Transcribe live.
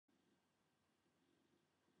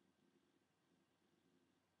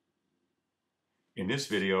In this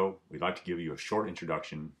video, we'd like to give you a short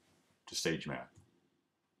introduction to sagemath.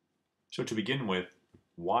 So to begin with,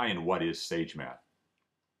 why and what is sagemath?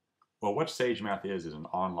 Well, what sagemath is an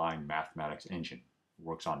online mathematics engine. It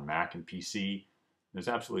works on Mac and PC. There's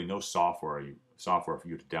absolutely no software for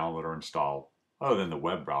you to download or install other than the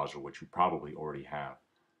web browser, which you probably already have.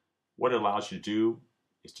 What it allows you to do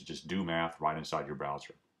is to just do math right inside your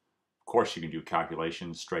browser. Of course, you can do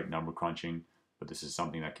calculations, straight number crunching, but this is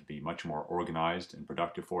something that can be much more organized and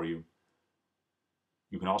productive for you.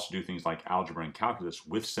 You can also do things like algebra and calculus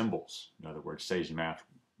with symbols. In other words, sagemath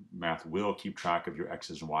will keep track of your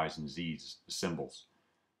x's and y's and z's, the symbols.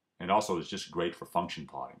 And also it's just great for function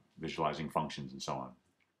plotting, visualizing functions and so on.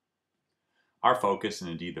 Our focus, and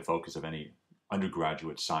indeed the focus of any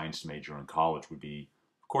undergraduate science major in college, would be,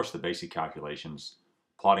 of course, the basic calculations,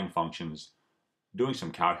 plotting functions, doing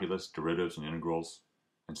some calculus, derivatives and integrals,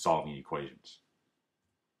 and solving equations.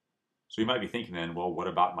 So you might be thinking then, well, what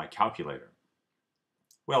about my calculator?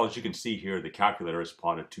 Well, as you can see here, the calculator has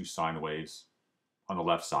plotted two sine waves on the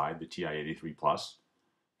left side, the TI-83+,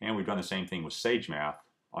 and we've done the same thing with sagemath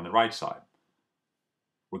on the right side.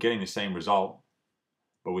 We're getting the same result,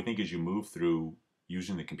 but we think as you move through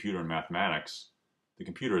using the computer in mathematics, the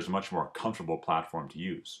computer is a much more comfortable platform to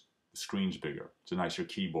use. The screen's bigger, it's a nicer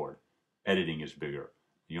keyboard, editing is bigger,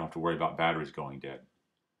 you don't have to worry about batteries going dead.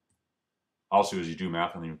 Also, as you do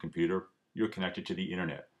math on your computer, you're connected to the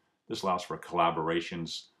internet. This allows for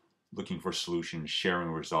collaborations, looking for solutions, sharing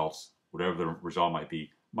results, whatever the result might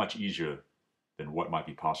be, much easier than what might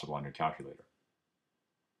be possible on your calculator.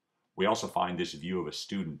 We also find this view of a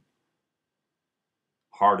student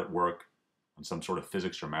hard at work on some sort of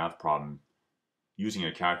physics or math problem using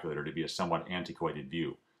a calculator to be a somewhat antiquated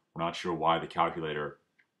view. We're not sure why the calculator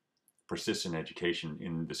persists in education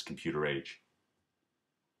in this computer age.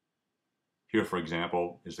 Here, for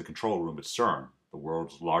example, is the control room at CERN, the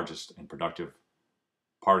world's largest and productive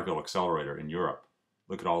particle accelerator in Europe.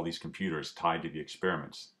 Look at all these computers tied to the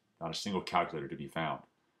experiments. Not a single calculator to be found.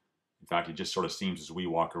 In fact, it just sort of seems as we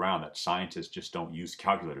walk around that scientists just don't use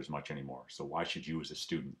calculators much anymore. So why should you as a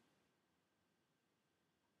student?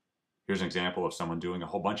 Here's an example of someone doing a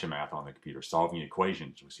whole bunch of math on the computer, solving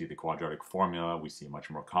equations. We see the quadratic formula. We see a much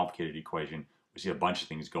more complicated equation. We see a bunch of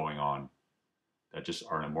things going on that just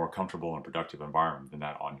are in a more comfortable and productive environment than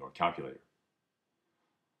that on your calculator.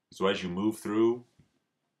 So as you move through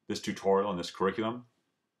this tutorial and this curriculum,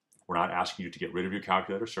 we're not asking you to get rid of your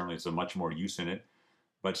calculator. Certainly there's a much more use in it.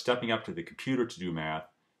 But stepping up to the computer to do math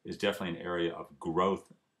is definitely an area of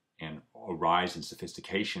growth and a rise in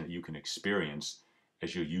sophistication that you can experience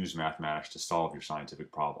as you use mathematics to solve your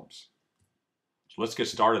scientific problems. So let's get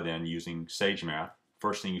started then using sagemath.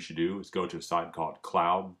 First thing you should do is go to a site called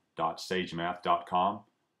cloud.sagemath.com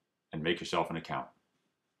and make yourself an account.